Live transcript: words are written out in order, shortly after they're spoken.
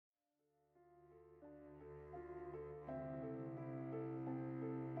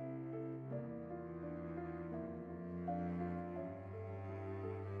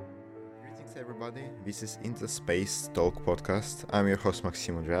everybody, this is In the Space Talk podcast. I'm your host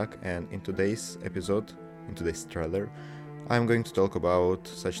Maxim Udryak, and in today's trailer, I'm going to talk about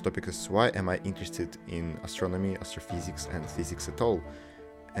such topics as why am I interested in astronomy, astrophysics and physics at all,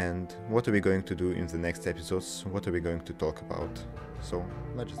 and what are we going to do in the next episodes, what are we going to talk about. So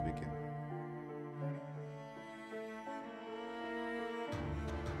let's just begin.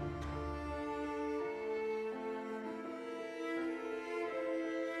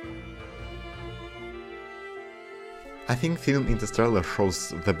 I think film Interstellar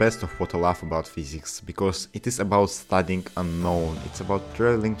shows the best of what I love about physics, because it is about studying unknown, it's about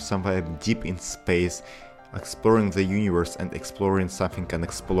traveling somewhere deep in space, exploring the universe and exploring something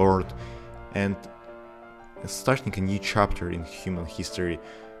unexplored, and starting a new chapter in human history.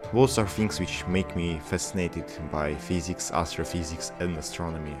 Those are things which make me fascinated by physics, astrophysics and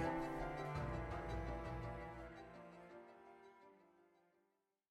astronomy.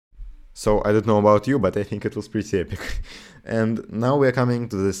 So I don't know about you, but I think it was pretty epic. And now we are coming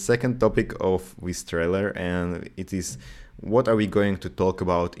to the second topic of this trailer, and it is what are we going to talk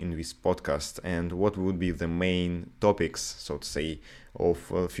about in this podcast, and what would be the main topics, so to say,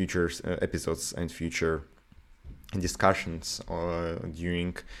 of future episodes and future discussions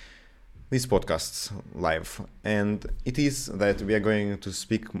during these podcasts live. And it is that we are going to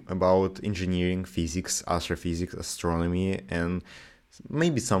speak about engineering, physics, astrophysics, astronomy, and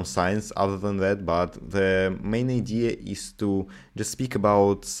maybe some science other than that, but the main idea is to just speak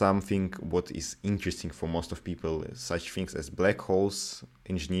about something what is interesting for most of people, such things as black holes,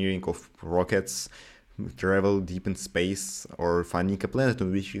 engineering of rockets, travel deep in space, or finding a planet on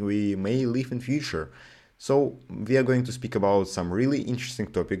which we may live in future. So we are going to speak about some really interesting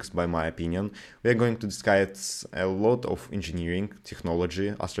topics, by my opinion. We are going to discuss a lot of engineering,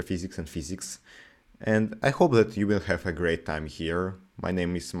 technology, astrophysics and physics. And I hope that you will have a great time here. My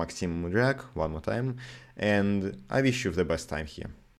name is Maxim Udryak, one more time, and I wish you the best time here.